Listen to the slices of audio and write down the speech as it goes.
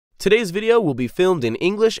Today's video will be filmed in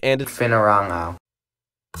English and Finerangao.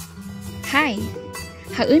 Hi,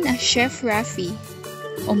 haun a Chef Rafi.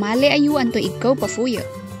 Omale ayuan to ikaw pafuyo.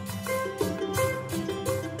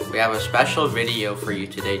 We have a special video for you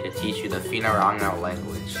today to teach you the Finerangao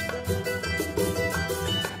language.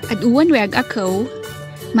 At uwan weag ako,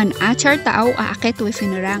 man achar tao aaket we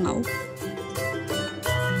Finerangaw.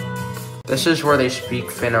 This is where they speak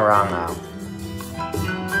Finerangao.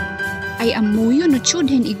 Ay amuyo no chud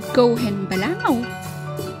hen ikaw hen Balangao.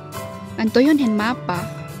 Antoyon hen mapa.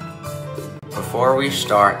 Before we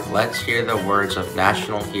start, let's hear the words of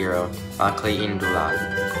national hero Maclean Dulag.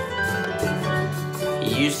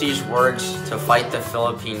 He used these words to fight the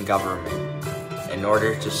Philippine government in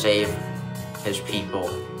order to save his people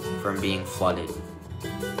from being flooded.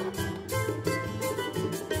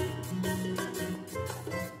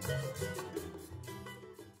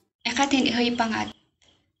 Ekatin ihoy pangat.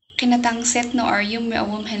 Kinatangset no aryum me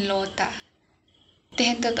awam hen lota.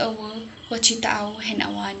 Tehentot awo wachitaaw hen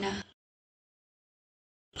awana.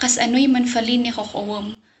 Kas ano'y man falin ni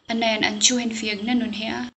kokowam, anayan anchu hen fiag na nun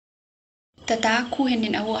hea. Tataku hen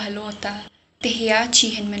din awo halota,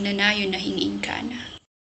 tehiachi hen mananayo na hinging kana.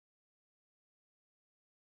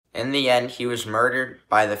 In the end, he was murdered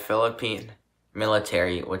by the Philippine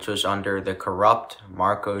military, which was under the corrupt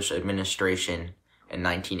Marcos administration in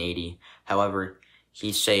 1980. However,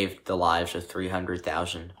 he saved the lives of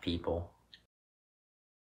 300,000 people.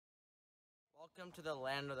 Welcome to the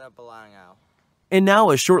land of the Balangao. And now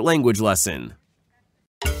a short language lesson.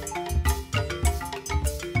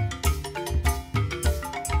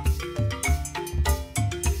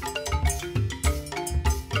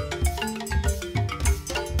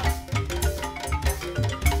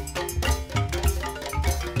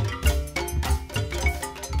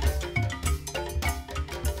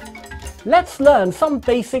 Let's learn some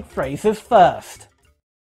basic phrases first.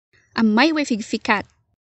 Amay we figfikat.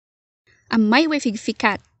 Amay we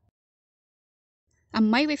figfikat.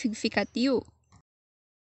 Amay we figfikat yu.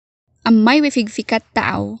 Amay we figfikat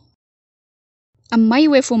tao. Amay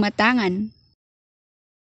we fumatangan.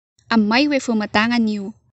 Amay we fumatangan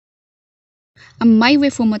yu. Amay we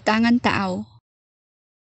fumatangan tao.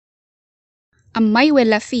 Amay we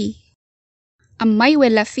lafi. Amay we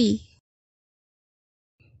lafi.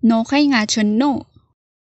 No kay nga chon no.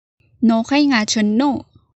 No kay nga chon no.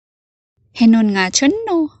 Henon nga chon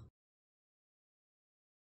no.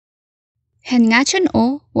 Hen nga chon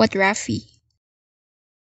o what Rafi.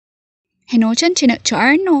 Henochan chinak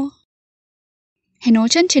char no.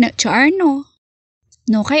 Henochan chinak char no.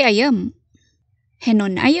 No kay ayam.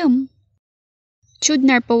 Henon ayam. Chud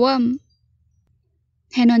narpawam.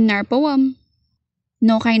 Henon narpawam.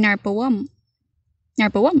 No kay narpawam.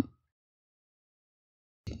 Narpawam.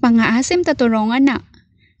 Pangaasim taturongan na.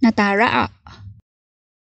 Natara a.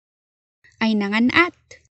 Ay nangan at.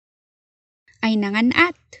 Ay nangan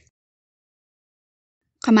at.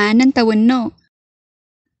 Kamanan tawon no.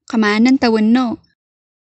 Kamanan tawon no.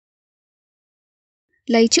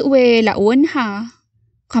 Lay chi we laon ha.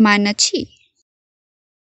 Kamana chi.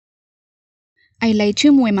 Ay lay chi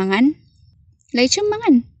we mangan. Lay chi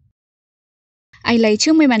mangan. Ay lay chi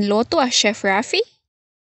we manloto a Chef Rafi.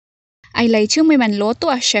 Ay lay chi we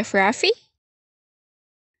manloto a Chef Rafi.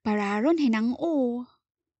 Pararon henang o.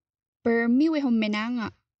 Permi we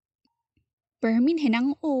humenanga. Permin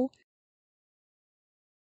henang o.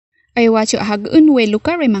 Ay wacho hagun we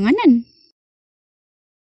luka re manganan.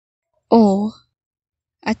 O.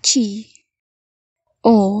 Achi.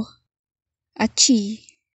 O. Achi.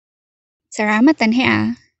 Salamat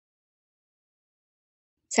tanhea.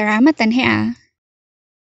 Salamat tanhea.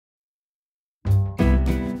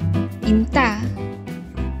 Inta.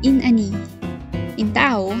 Inani.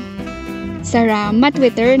 Intao. Salamat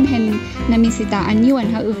return hen namisitaan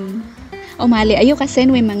yuan haun. O mali ayo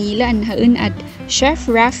kasen we mangilan haun at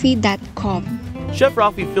chefrafi.com. Chef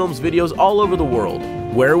Rafi films videos all over the world.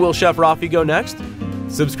 Where will Chef Rafi go next?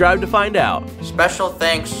 Subscribe to find out. Special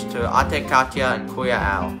thanks to Ate Katya and Kuya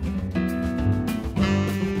Al.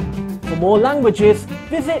 For more languages,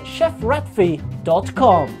 visit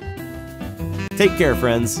chefratfi.com. Take care,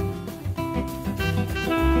 friends.